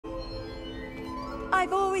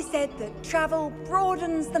I've always said that travel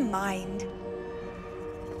broadens the mind.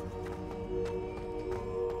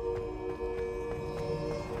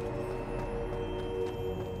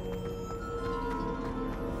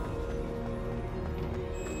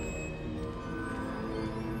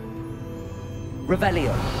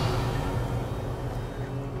 Revelio.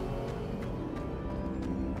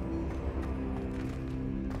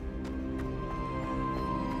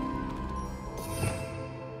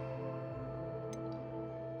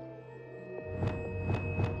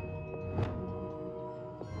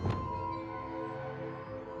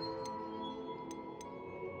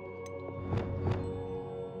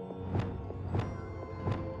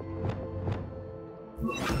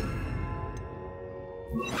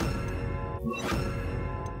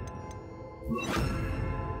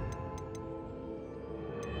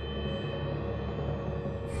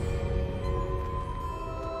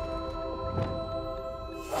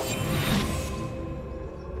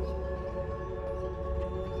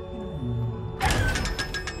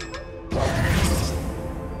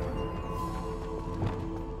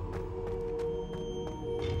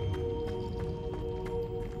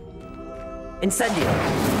 Incendio.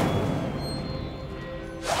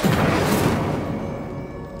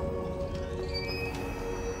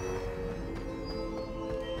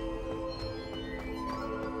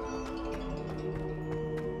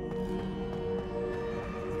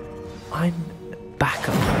 I'm back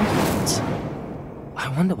at Hogwarts. I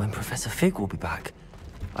wonder when Professor Fig will be back.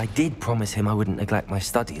 I did promise him I wouldn't neglect my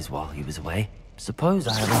studies while he was away. Suppose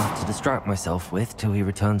I have enough to distract myself with till he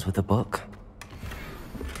returns with a book.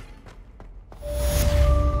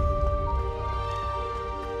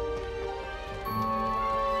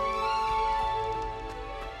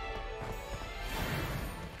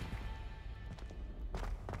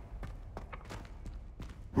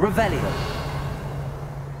 Revelio.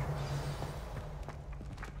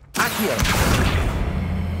 Accio.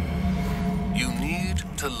 You need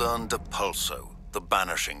to learn Depulso, the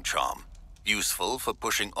banishing charm. Useful for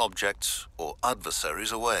pushing objects or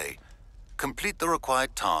adversaries away. Complete the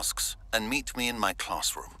required tasks and meet me in my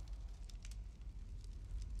classroom.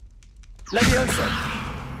 Levioso.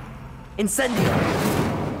 Incendio.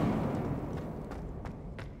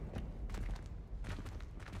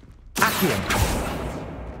 Accio.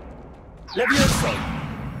 Levioso!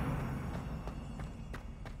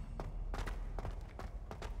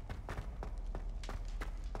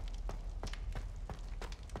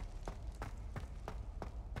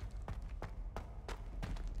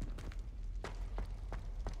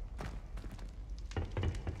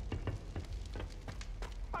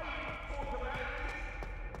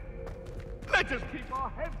 Let us keep our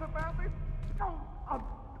heads about this. Oh, I'm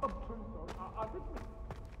too sorry. I didn't.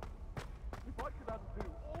 If I could undo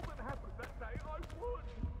all that happened that day, I would.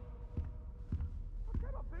 I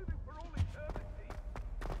cannot do this for all eternity.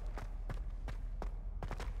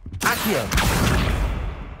 Accio!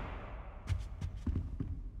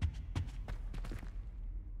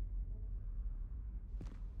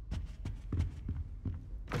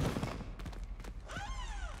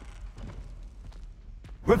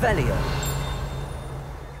 Revelio!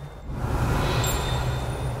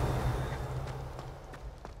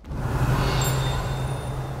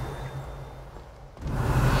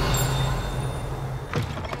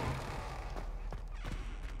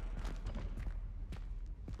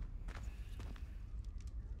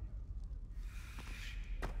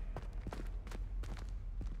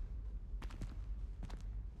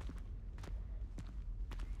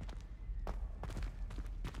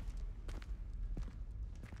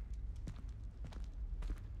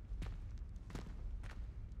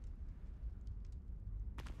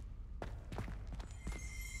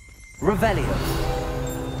 Revelio.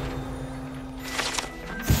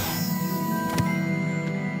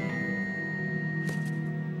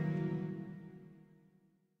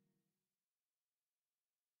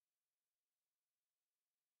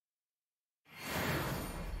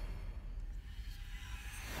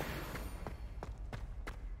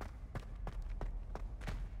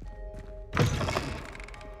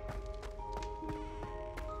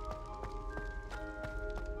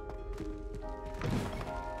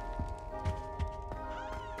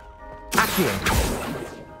 Accio.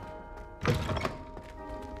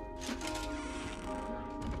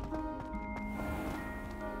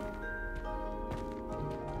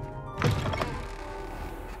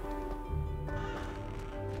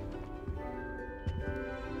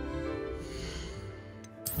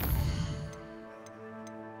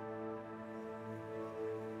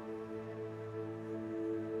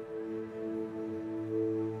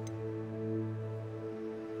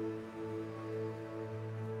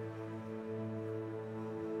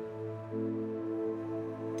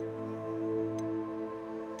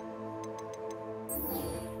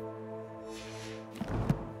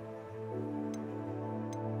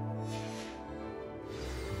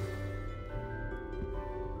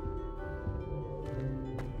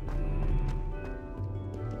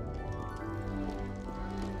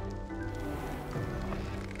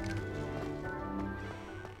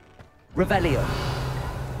 Revelio.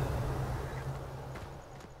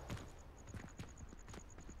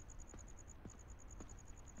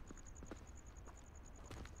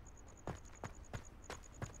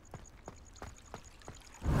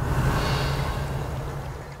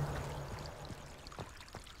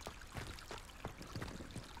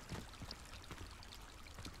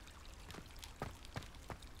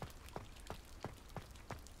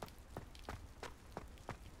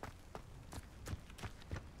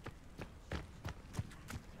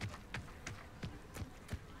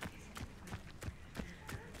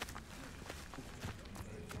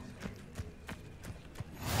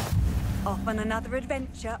 Off on another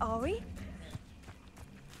adventure, are we?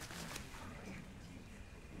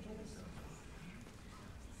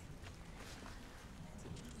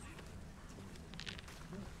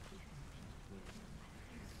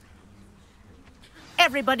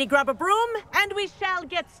 Everybody grab a broom, and we shall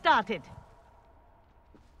get started.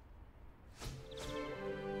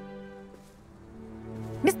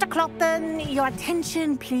 Mr. Clopton, your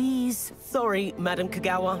attention, please. Sorry, Madam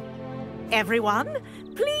Kagawa. Everyone,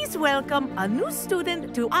 please welcome a new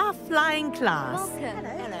student to our flying class. Welcome.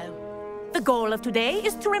 Hello. The goal of today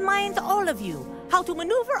is to remind all of you how to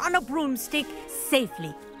maneuver on a broomstick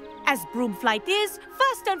safely, as broom flight is,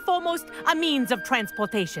 first and foremost, a means of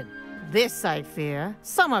transportation. This, I fear,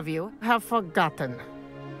 some of you have forgotten.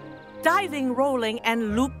 Diving, rolling,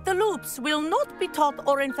 and loop-the-loops will not be taught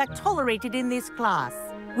or in fact tolerated in this class.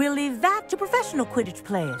 We'll leave that to professional Quidditch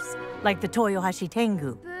players, like the Toyohashi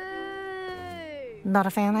Tengu. Not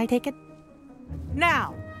a fan, I take it?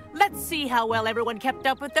 Now, let's see how well everyone kept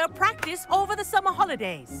up with their practice over the summer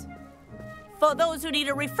holidays. For those who need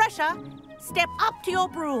a refresher, step up to your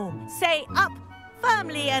broom, say up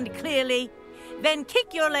firmly and clearly, then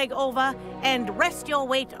kick your leg over and rest your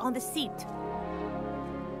weight on the seat.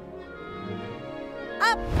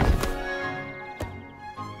 Up!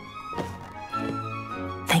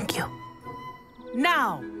 Thank you.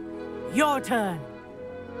 Now, your turn.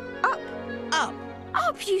 Up. Up.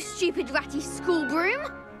 Up, you stupid ratty school broom!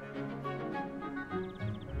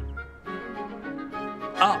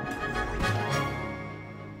 Up.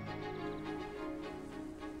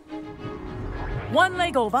 One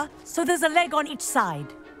leg over, so there's a leg on each side.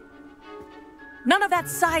 None of that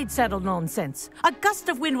side saddle nonsense. A gust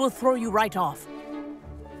of wind will throw you right off.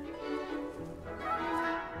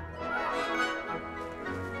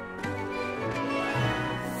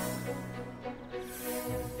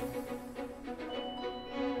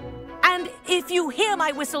 And if you hear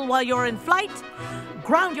my whistle while you're in flight,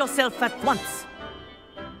 ground yourself at once.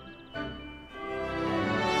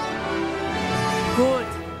 Good.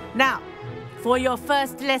 Now, for your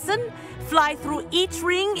first lesson, fly through each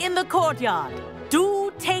ring in the courtyard.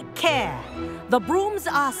 Do take care. The brooms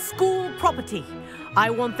are school property. I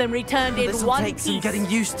want them returned in This'll one take piece. some getting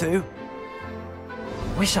used to.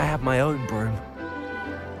 Wish I had my own broom.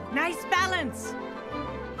 Nice balance.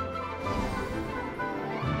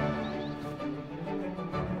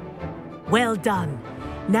 Well done.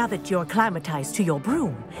 Now that you're acclimatized to your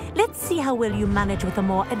broom, let's see how well you manage with a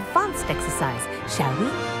more advanced exercise, shall we?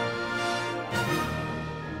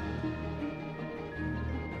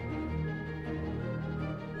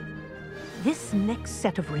 This next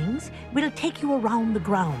set of rings will take you around the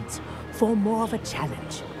grounds for more of a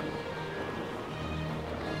challenge.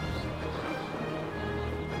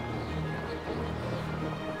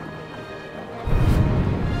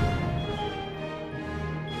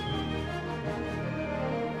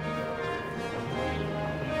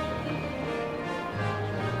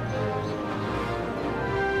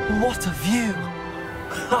 What a view!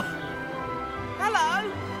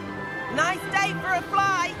 Hello. Nice day for a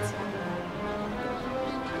flight.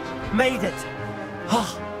 Made it!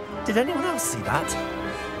 Oh, did anyone else see that?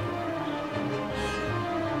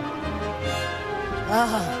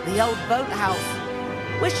 Ah, the old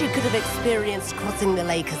boathouse. Wish you could have experienced crossing the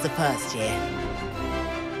lake as a first year.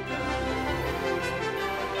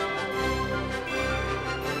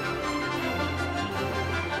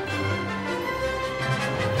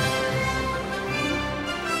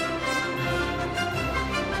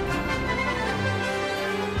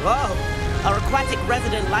 Whoa. Our aquatic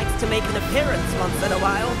resident likes to make an appearance once in a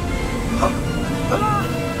while.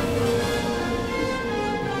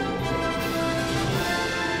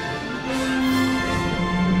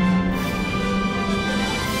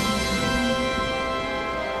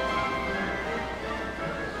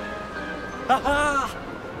 Aha!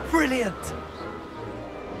 Brilliant!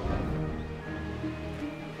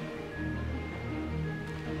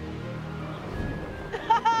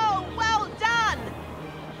 Oh, well done!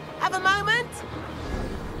 Have a moment?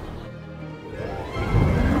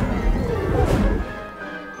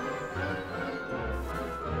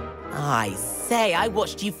 I say, I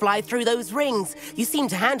watched you fly through those rings. You seem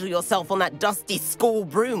to handle yourself on that dusty school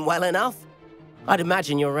broom well enough. I'd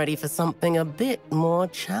imagine you're ready for something a bit more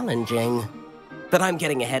challenging. But I'm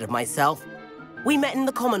getting ahead of myself. We met in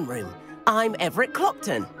the common room. I'm Everett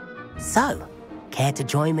Clopton. So, care to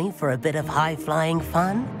join me for a bit of high-flying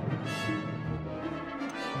fun?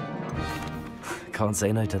 Can't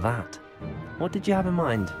say no to that. What did you have in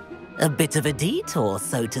mind? A bit of a detour,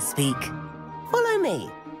 so to speak. Follow me.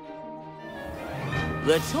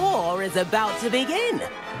 The tour is about to begin.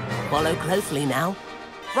 Follow closely now.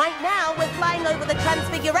 Right now, we're flying over the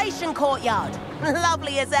Transfiguration Courtyard.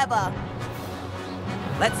 Lovely as ever.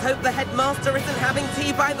 Let's hope the headmaster isn't having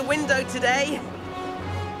tea by the window today.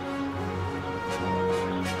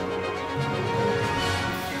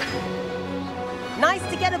 Nice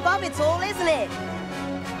to get above it all, isn't it?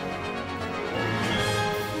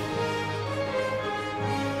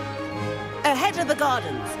 Ahead of the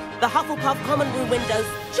gardens, the Hufflepuff common room windows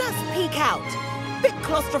just peek out. Bit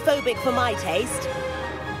claustrophobic for my taste.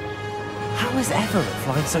 How is Everett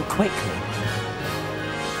flying so quickly?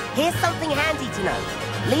 Here's something handy to know.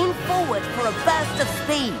 Lean forward for a burst of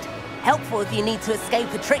speed. Helpful if you need to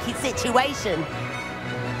escape a tricky situation.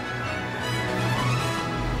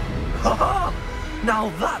 Ha! Now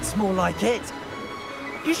that's more like it.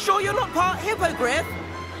 You sure you're not part hippogriff?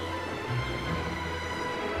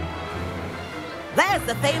 There's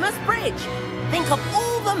the famous bridge. Think of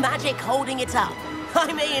all the magic holding it up.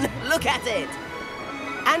 I mean, look at it.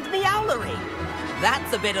 And the owlery.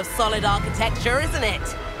 That's a bit of solid architecture, isn't it?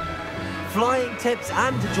 Flying tips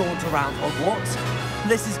and a jaunt around Hogwarts.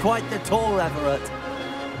 This is quite the tour, Everett.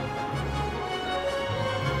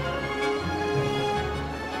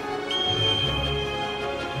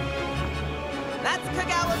 That's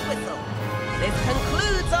Kagawa's whistle. This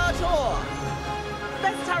concludes our tour.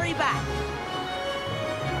 Let's hurry back.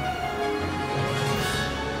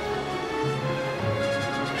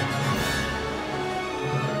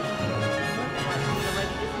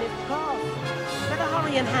 Better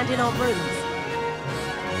hurry and hand in our brooms.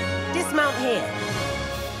 Dismount here.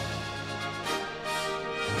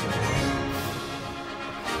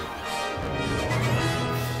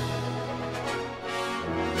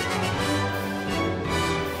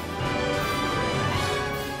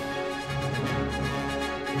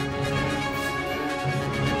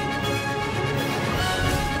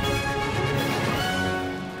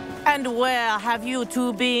 And where have you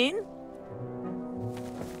two been?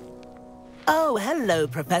 Oh, hello,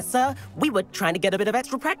 Professor. We were trying to get a bit of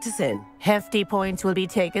extra practice in. Hefty points will be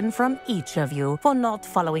taken from each of you for not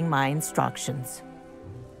following my instructions.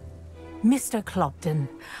 Mr. Clopton,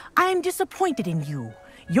 I'm disappointed in you.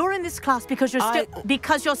 You're in this class because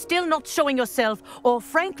you're still not showing yourself, or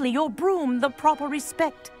frankly, your broom, the proper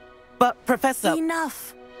respect. But, Professor...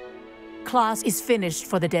 Enough. Class is finished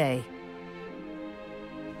for the day.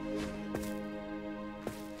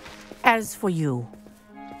 As for you,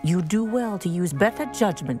 you do well to use better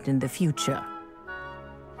judgment in the future.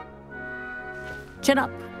 Chin up.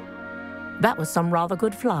 That was some rather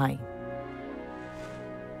good flying.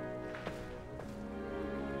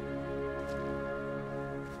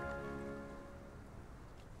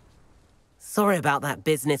 Sorry about that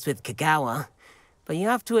business with Kagawa, but you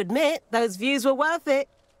have to admit, those views were worth it.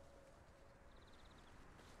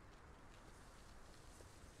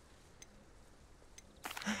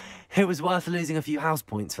 It was worth losing a few house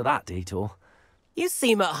points for that detour. You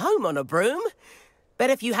seem at home on a broom. Bet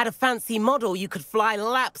if you had a fancy model, you could fly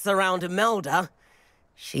laps around Imelda.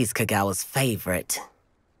 She's Kagawa's favorite.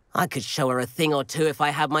 I could show her a thing or two if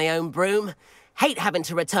I had my own broom. Hate having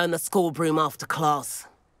to return the school broom after class.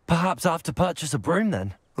 Perhaps I have to purchase a broom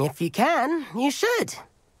then? If you can, you should.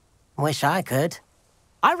 Wish I could.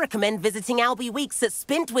 I recommend visiting Albie Weeks at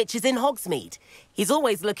Spintwitches in Hogsmeade. He's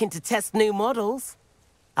always looking to test new models.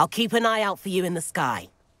 I'll keep an eye out for you in the sky.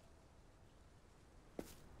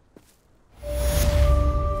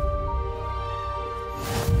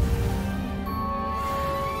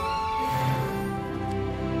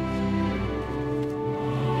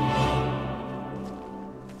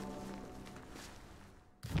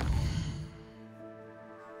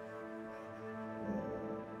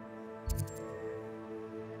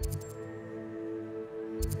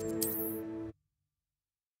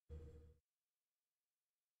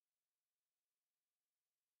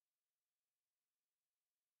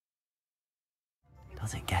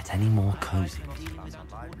 Does it get any more cozy?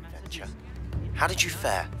 How did you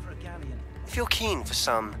fare? If you're keen for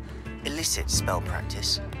some illicit spell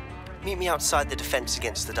practice, meet me outside the Defense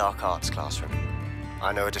Against the Dark Arts classroom.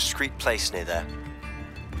 I know a discreet place near there.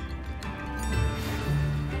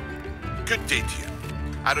 Good day to you.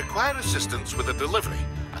 I require assistance with a delivery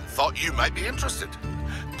and thought you might be interested.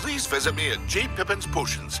 Please visit me at J. Pippin's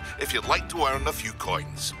Potions if you'd like to earn a few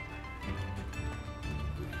coins.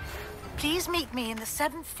 Please meet me in the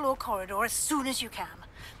 7th floor corridor as soon as you can.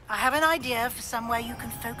 I have an idea for somewhere you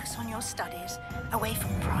can focus on your studies, away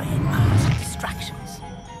from prying eyes and distractions.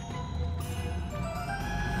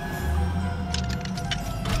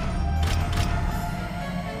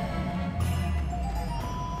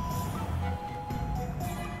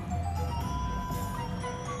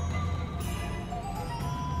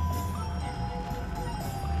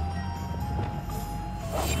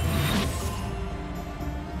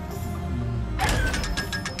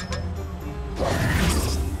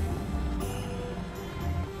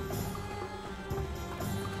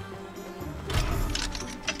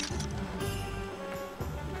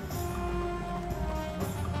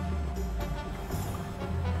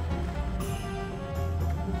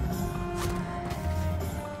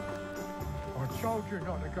 Told you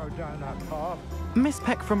not to go down that path. Miss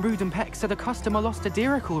Peck from Brood and Peck said a customer lost a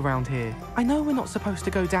deeracle around here. I know we're not supposed to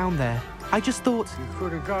go down there. I just thought... You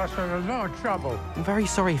could have got us in a lot of trouble. I'm very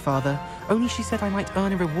sorry, Father. Only she said I might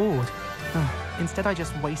earn a reward. Instead, I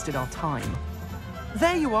just wasted our time.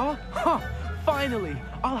 There you are! Ha! Finally!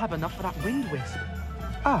 I'll have enough for that wind wisp.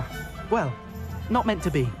 Ah, well, not meant to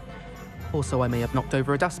be. Also, I may have knocked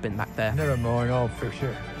over a dustbin back there. Never mind, I'll fix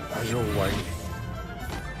it, as always.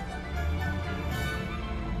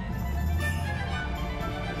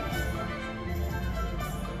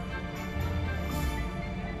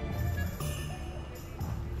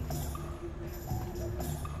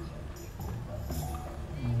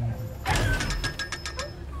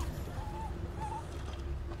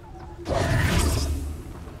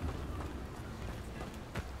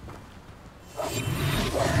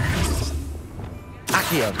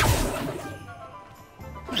 Revelio.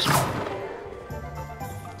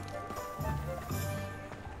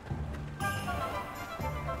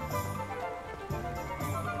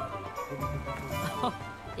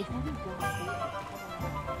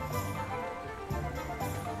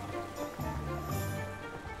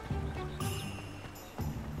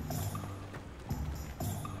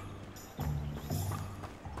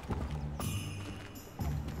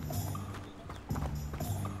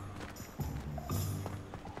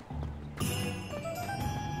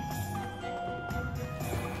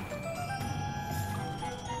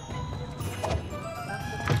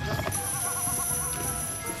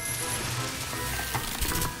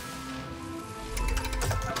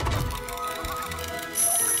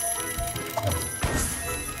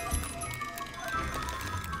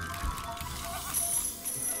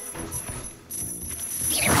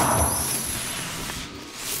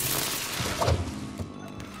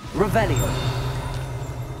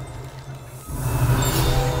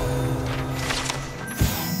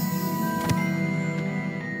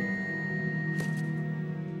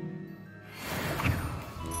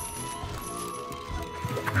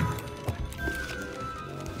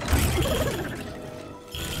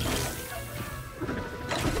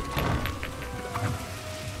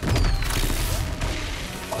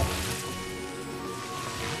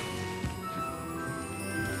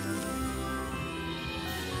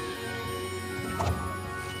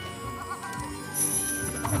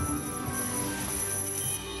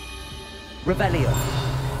 Revelio.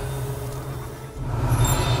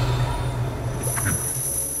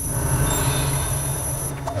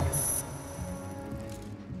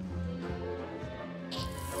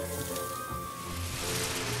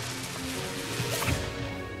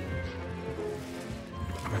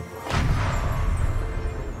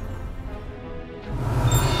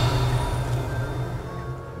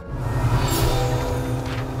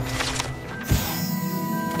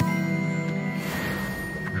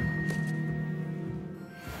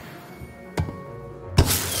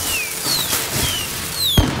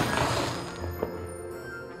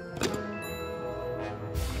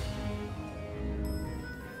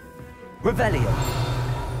 Revelio.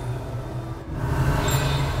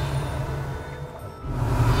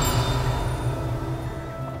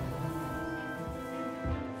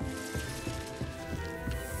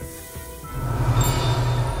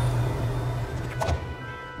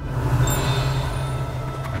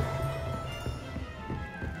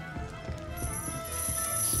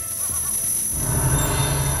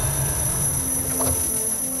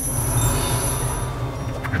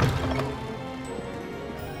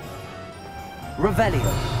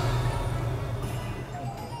 Revelio.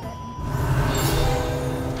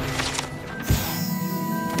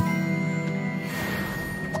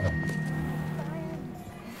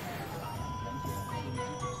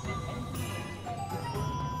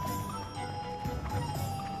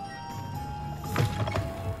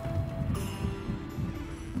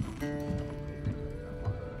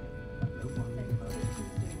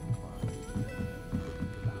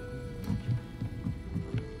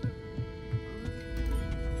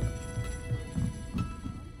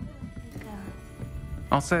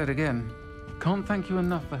 I'll say it again. Can't thank you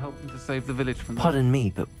enough for helping to save the village from... Pardon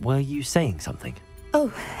me, but were you saying something?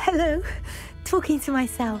 Oh, hello. Talking to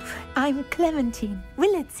myself. I'm Clementine,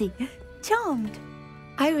 Willardsey, charmed.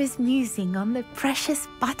 I was musing on the precious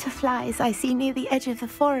butterflies I see near the edge of the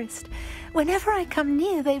forest. Whenever I come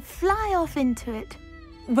near, they fly off into it.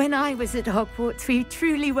 When I was at Hogwarts, we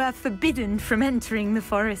truly were forbidden from entering the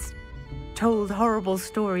forest. Told horrible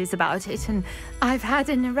stories about it, and I've had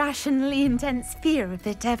an irrationally intense fear of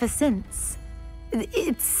it ever since.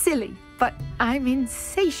 It's silly, but I'm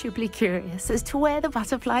insatiably curious as to where the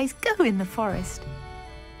butterflies go in the forest.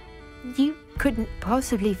 You couldn't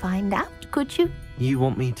possibly find out, could you? You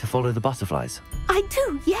want me to follow the butterflies? I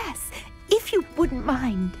do, yes, if you wouldn't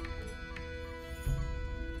mind.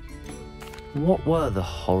 What were the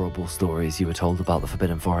horrible stories you were told about the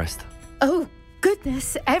Forbidden Forest? Oh,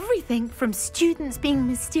 goodness, everything from students being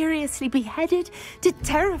mysteriously beheaded to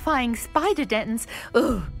terrifying spider dens.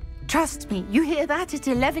 Ugh. Trust me, you hear that at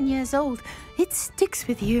 11 years old. It sticks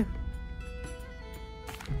with you.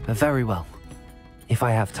 Very well. If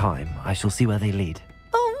I have time, I shall see where they lead.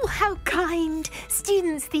 Oh, how kind.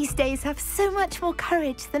 Students these days have so much more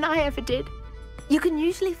courage than I ever did. You can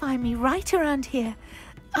usually find me right around here.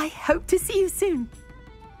 I hope to see you soon.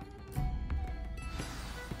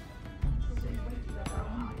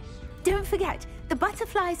 Don't forget, the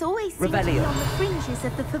butterflies always seem to be on the fringes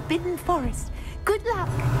of the Forbidden Forest. Good luck.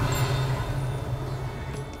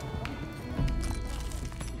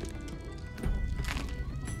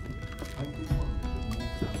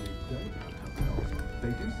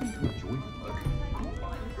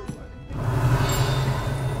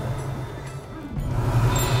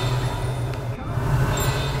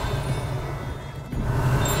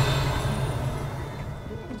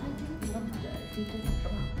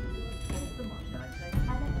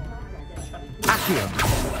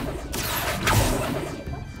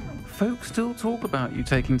 Folks still talk about you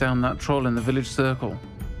taking down that troll in the village circle.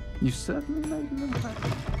 You certainly made an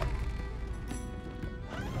impression.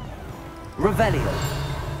 Revelio.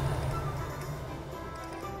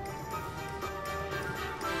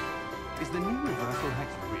 Is the new reversal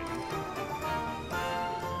hex really?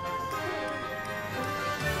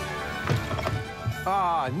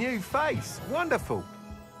 Ah, new face. Wonderful.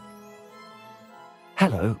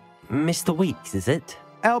 Hello, Mr. Weeks, is it?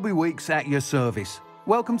 Albie Weeks at your service.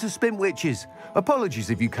 Welcome to Spintwitches. Apologies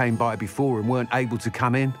if you came by before and weren't able to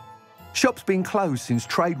come in. Shop's been closed since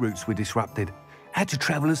trade routes were disrupted. Had to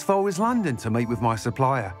travel as far as London to meet with my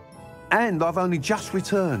supplier. And I've only just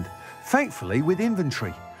returned, thankfully with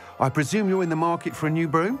inventory. I presume you're in the market for a new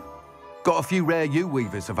broom? Got a few rare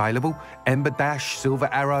U-weavers available. Ember Dash, Silver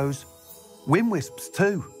Arrows. Wind Wisps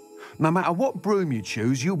too. No matter what broom you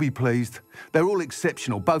choose, you'll be pleased. They're all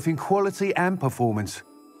exceptional, both in quality and performance.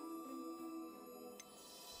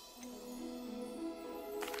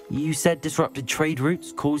 You said disrupted trade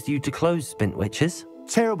routes caused you to close Spintwitches?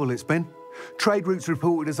 Terrible it's been. Trade routes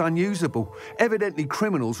reported as unusable. Evidently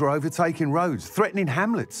criminals were overtaking roads, threatening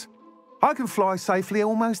hamlets. I can fly safely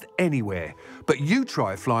almost anywhere, but you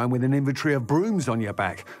try flying with an inventory of brooms on your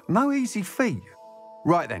back. No easy feat.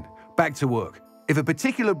 Right then, back to work. If a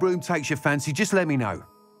particular broom takes your fancy, just let me know.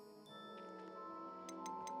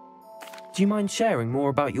 Do you mind sharing more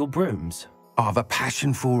about your brooms? I have a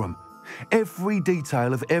passion for them. Every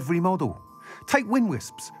detail of every model. Take Wind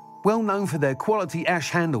Wisps, well known for their quality ash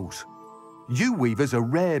handles. U-weavers are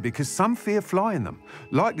rare because some fear flying them,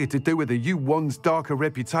 likely to do with the U-wand's darker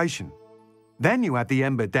reputation. Then you have the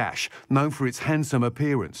Ember Dash, known for its handsome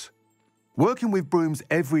appearance. Working with brooms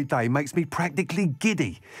every day makes me practically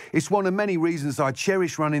giddy. It's one of many reasons I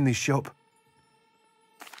cherish running this shop.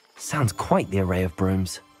 Sounds quite the array of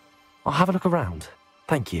brooms. I'll have a look around.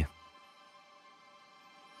 Thank you.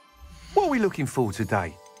 What are we looking for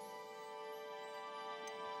today?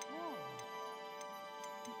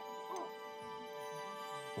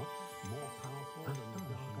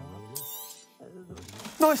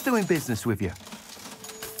 Nice doing business with you.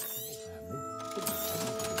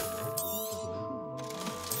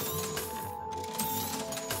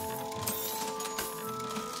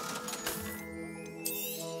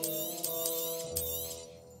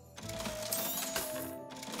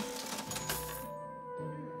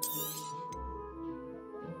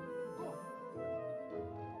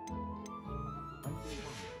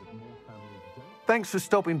 Thanks for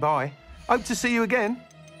stopping by. Hope to see you again.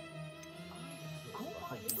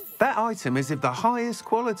 That item is of the highest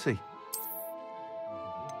quality.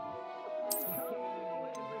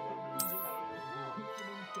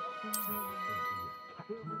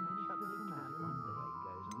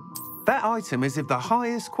 That item is of the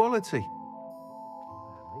highest quality.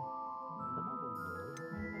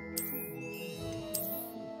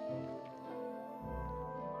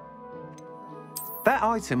 that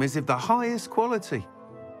item is of the highest quality.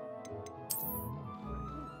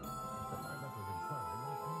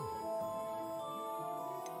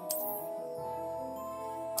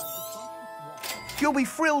 You'll be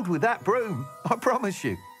thrilled with that broom, I promise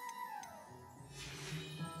you.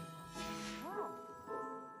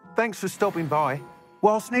 Thanks for stopping by.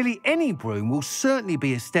 Whilst nearly any broom will certainly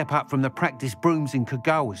be a step up from the practice brooms in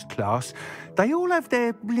Kagawa's class, they all have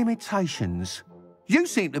their limitations. You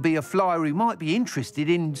seem to be a flyer who might be interested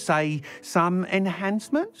in, say, some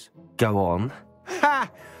enhancements? Go on. Ha!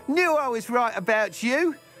 Knew I was right about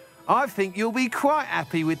you. I think you'll be quite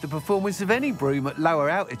happy with the performance of any broom at lower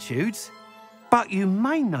altitudes. But you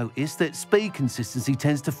may notice that speed consistency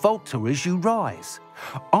tends to falter as you rise.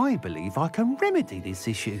 I believe I can remedy this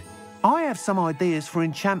issue. I have some ideas for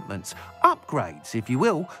enchantments, upgrades, if you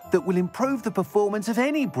will, that will improve the performance of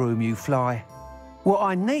any broom you fly. What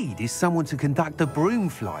I need is someone to conduct a broom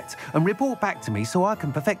flight and report back to me so I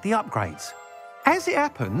can perfect the upgrades. As it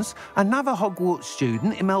happens, another Hogwarts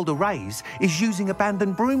student, Imelda Reyes, is using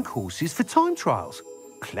abandoned broom courses for time trials.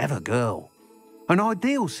 Clever girl. An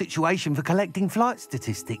ideal situation for collecting flight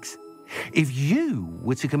statistics. If you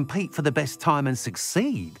were to compete for the best time and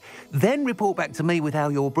succeed, then report back to me with how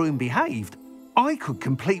your broom behaved, I could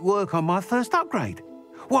complete work on my first upgrade.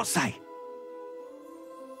 What say?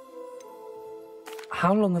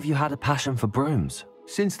 How long have you had a passion for brooms?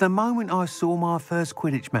 Since the moment I saw my first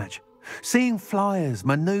Quidditch match. Seeing flyers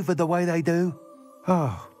manoeuvre the way they do.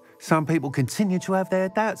 Oh, some people continue to have their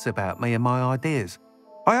doubts about me and my ideas.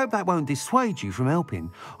 I hope that won't dissuade you from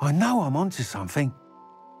helping. I know I'm onto something.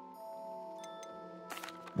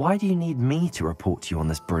 Why do you need me to report to you on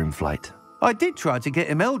this broom flight? I did try to get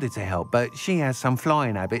Imelda to help, but she has some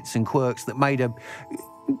flying habits and quirks that made her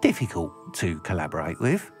difficult to collaborate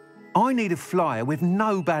with. I need a flyer with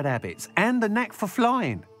no bad habits and the knack for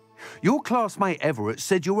flying. Your classmate Everett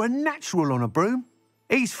said you're a natural on a broom.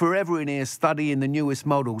 He's forever in here studying the newest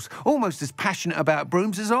models, almost as passionate about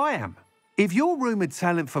brooms as I am. If your rumoured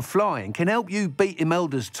talent for flying can help you beat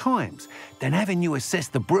Imelda's times, then having you assess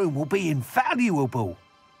the broom will be invaluable.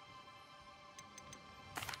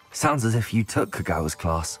 Sounds as if you took Kagawa's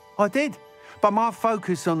class. I did, but my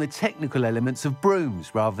focus on the technical elements of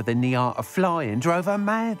brooms rather than the art of flying drove her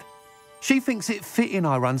mad. She thinks it fitting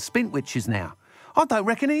I run Spintwitches now. I don't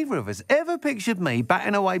reckon either of us ever pictured me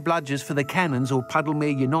batting away bludgers for the Cannons or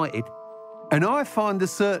Puddlemere United. And I find a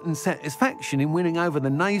certain satisfaction in winning over the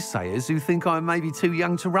naysayers who think I may be too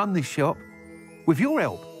young to run this shop. With your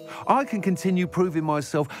help, I can continue proving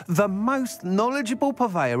myself the most knowledgeable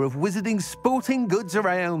purveyor of wizarding sporting goods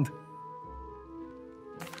around.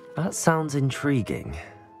 That sounds intriguing.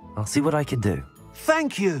 I'll see what I can do.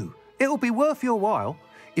 Thank you. It'll be worth your while.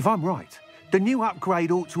 If I'm right, the new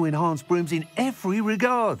upgrade ought to enhance brooms in every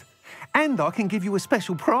regard. And I can give you a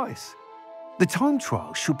special price. The time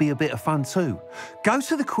trial should be a bit of fun too. Go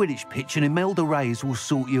to the Quidditch pitch and Imelda Reyes will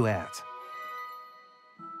sort you out.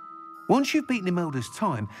 Once you've beaten Imelda's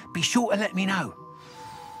time, be sure to let me know.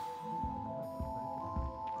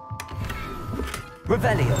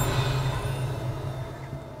 Revelio.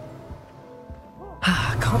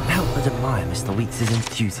 I can't help but admire Mr. Weeks'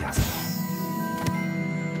 enthusiasm.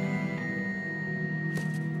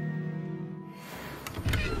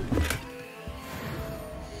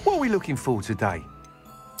 What are we looking for today?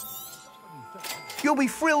 You'll be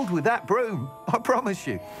thrilled with that broom, I promise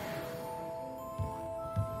you.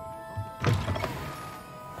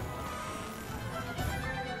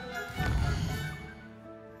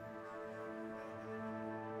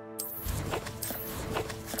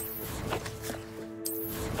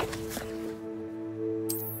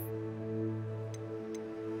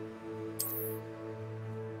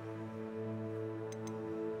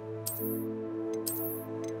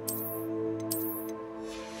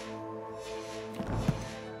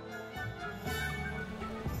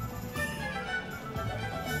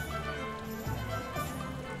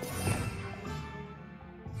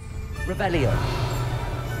 Revelio.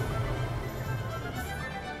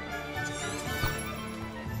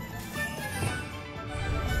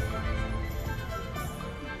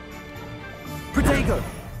 Protego.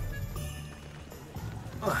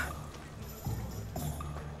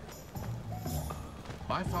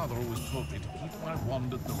 My father always taught me to keep my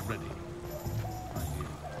wand at the ready.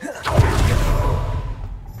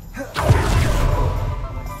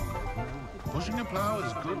 Pushing a plow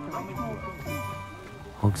is good for any more.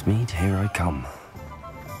 Hogsmeade, here I come.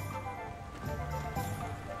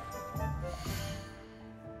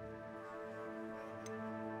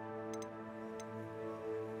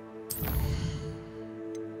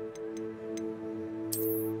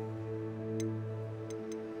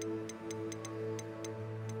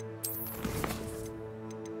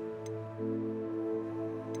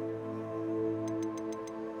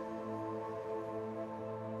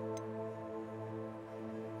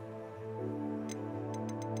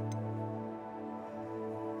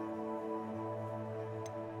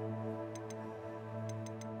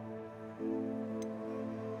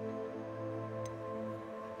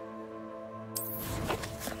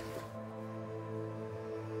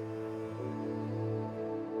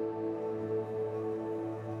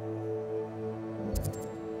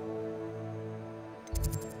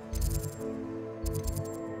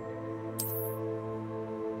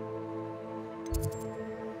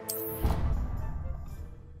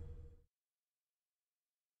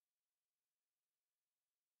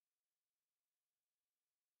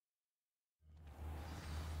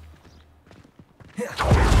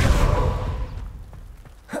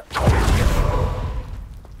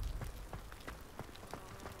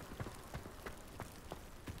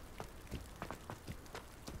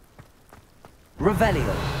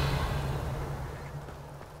 Revelio.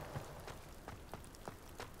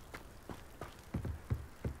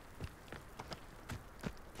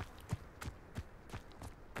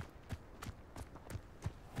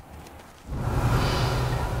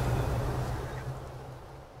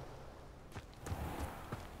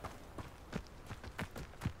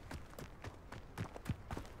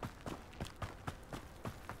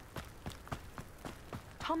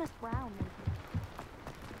 Thomas Brown.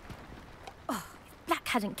 Oh, if Black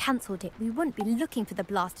hadn't cancelled it, we wouldn't be looking for the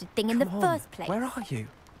blasted thing in the first place. Where are you?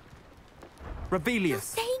 Revelius. You're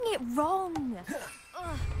saying it wrong.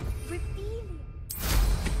 Ugh, Revelius.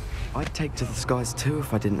 I'd take to the skies too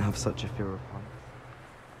if I didn't have such a fear of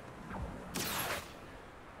heights.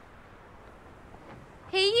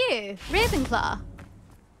 Hey you, Ravenclaw.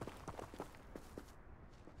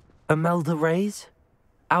 Imelda Reyes?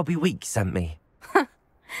 Albie Weeks sent me.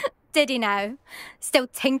 Did he now? Still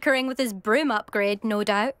tinkering with his broom upgrade, no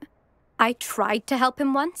doubt. I tried to help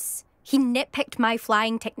him once. He nitpicked my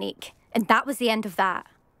flying technique, and that was the end of that.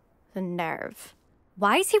 The nerve.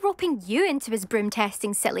 Why is he roping you into his broom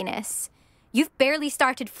testing silliness? You've barely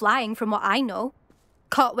started flying from what I know.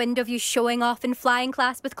 Caught wind of you showing off in flying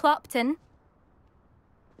class with Clopton.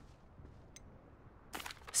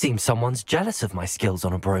 Seems someone's jealous of my skills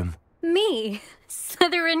on a broom. Me?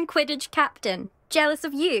 Slytherin Quidditch captain. Jealous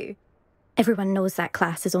of you? Everyone knows that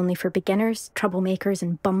class is only for beginners, troublemakers,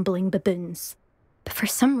 and bumbling baboons. But for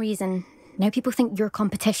some reason, now people think you're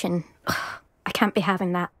competition. Ugh, I can't be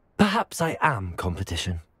having that. Perhaps I am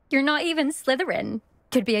competition. You're not even Slytherin.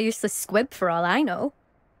 Could be a useless squib for all I know.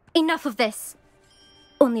 Enough of this.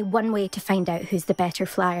 Only one way to find out who's the better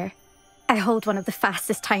flyer. I hold one of the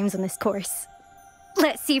fastest times on this course.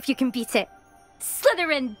 Let's see if you can beat it.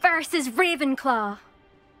 Slytherin versus Ravenclaw.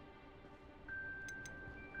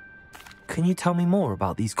 Can you tell me more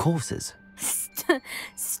about these courses?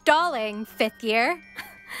 Stalling, 5th year.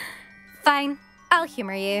 Fine, I'll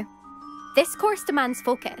humour you. This course demands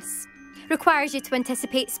focus. Requires you to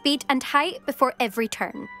anticipate speed and height before every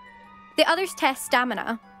turn. The others test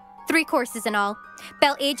stamina. 3 courses in all,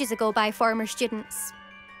 built ages ago by former students.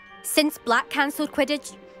 Since Black cancelled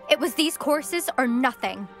Quidditch, it was these courses or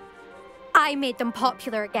nothing. I made them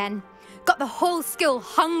popular again. Got the whole school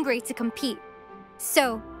hungry to compete.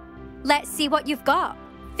 So, let's see what you've got,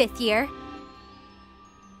 5th year.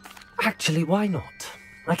 Actually, why not?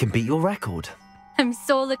 I can beat your record. I'm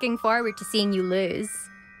so looking forward to seeing you lose.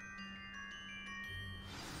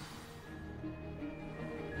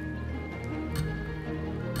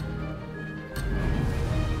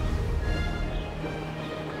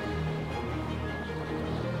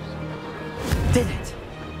 Did it!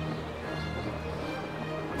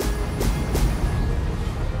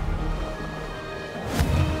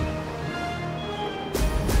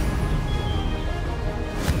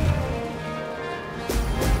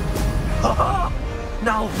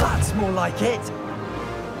 Now that's more like it!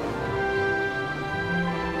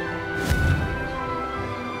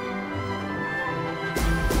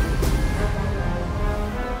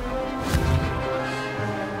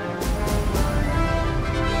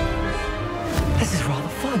 This is rather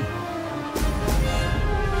fun.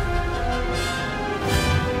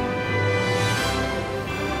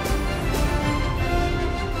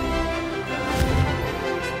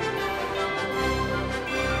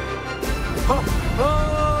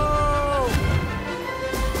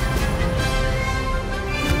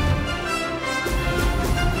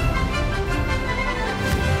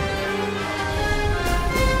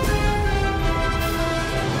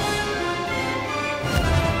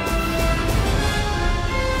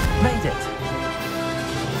 Made it!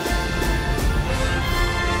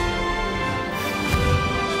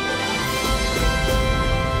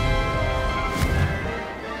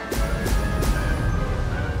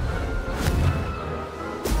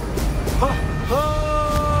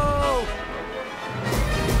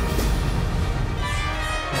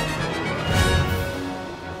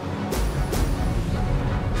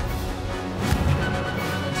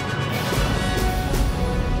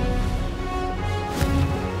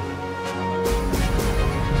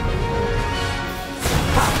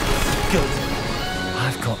 Good.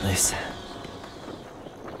 I've got this.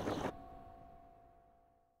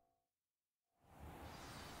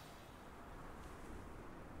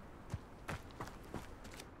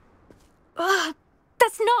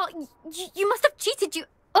 That's not... You must have cheated, you...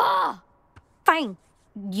 Ugh! Fine.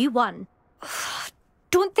 You won.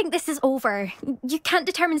 don't think this is over. You can't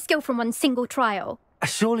determine skill from one single trial.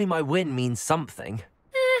 Surely my win means something.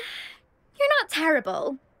 You're not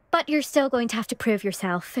terrible, but you're still going to have to prove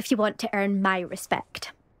yourself if you want to earn my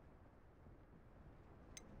respect.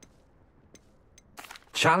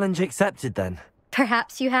 Challenge accepted, then.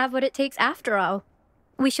 Perhaps you have what it takes after all.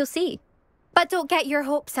 We shall see. But don't get your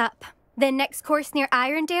hopes up. The next course near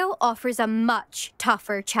Irondale offers a much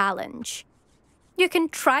tougher challenge. You can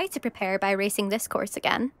try to prepare by racing this course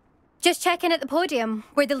again. Just check in at the podium,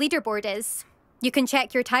 where the leaderboard is. You can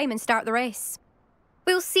check your time and start the race.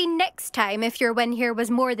 We'll see next time if your win here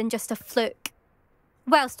was more than just a fluke.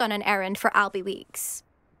 Whilst on an errand for Albie Weeks.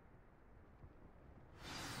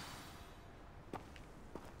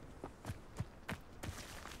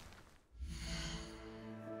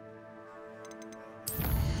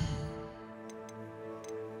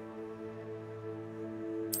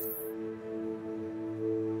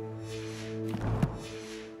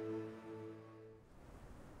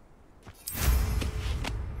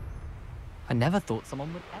 I never thought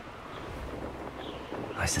someone would ever.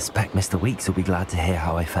 I suspect Mr. Weeks will be glad to hear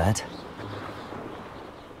how I fared.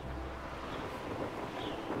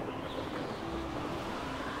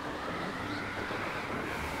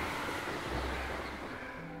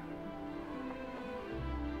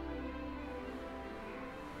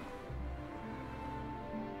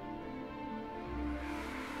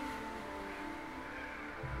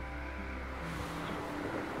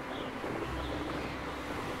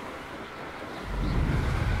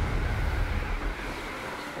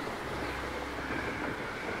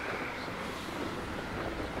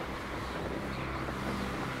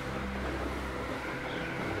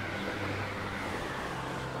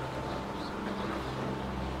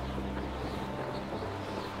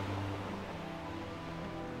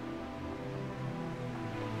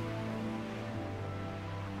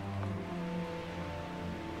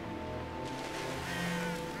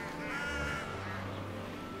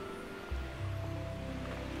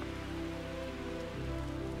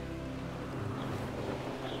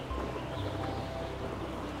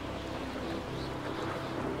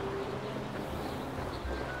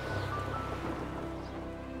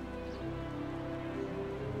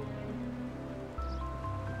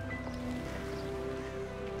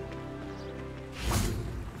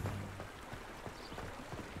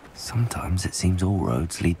 Sometimes it seems all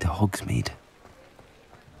roads lead to Hogsmeade.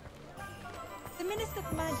 The Minister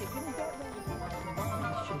for Magic didn't get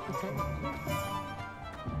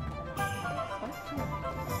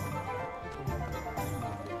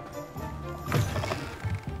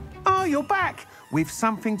Oh, you're back! With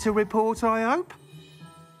something to report, I hope?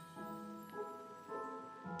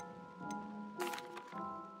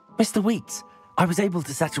 Mr. Weeks, I was able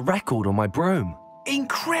to set a record on my broom.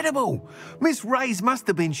 Incredible! Miss Reyes must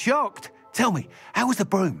have been shocked. Tell me, how was the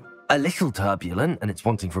broom? A little turbulent, and it's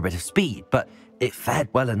wanting for a bit of speed, but it fared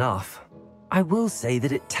well enough. I will say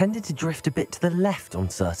that it tended to drift a bit to the left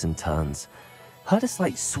on certain turns. Heard a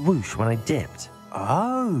slight swoosh when I dipped.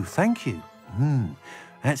 Oh, thank you.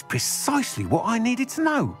 That's precisely what I needed to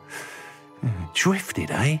know.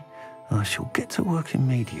 Drifted, eh? I shall get to work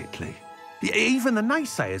immediately. Even the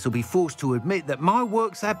naysayers will be forced to admit that my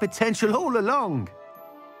work's had potential all along.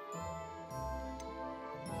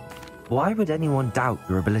 Why would anyone doubt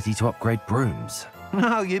your ability to upgrade brooms?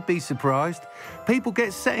 Oh, you'd be surprised. People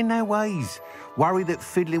get set in their ways, worry that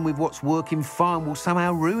fiddling with what's working fine will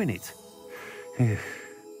somehow ruin it.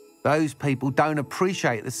 Those people don't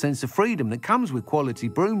appreciate the sense of freedom that comes with quality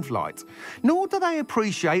broom flight, nor do they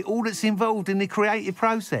appreciate all that's involved in the creative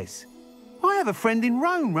process. I have a friend in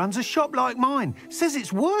Rome runs a shop like mine, says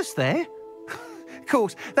it's worse there. Of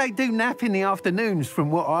course, they do nap in the afternoons from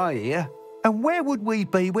what I hear. And where would we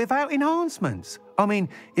be without enhancements? I mean,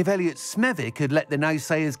 if Elliot Smethwick had let the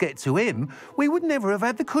naysayers get to him, we would never have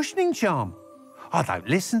had the cushioning charm. I don't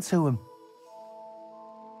listen to them.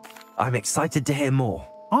 I'm excited to hear more.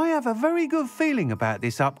 I have a very good feeling about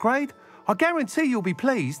this upgrade. I guarantee you'll be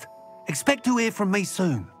pleased. Expect to hear from me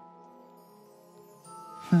soon.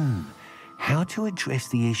 How to address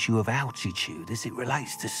the issue of altitude as it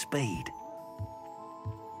relates to speed?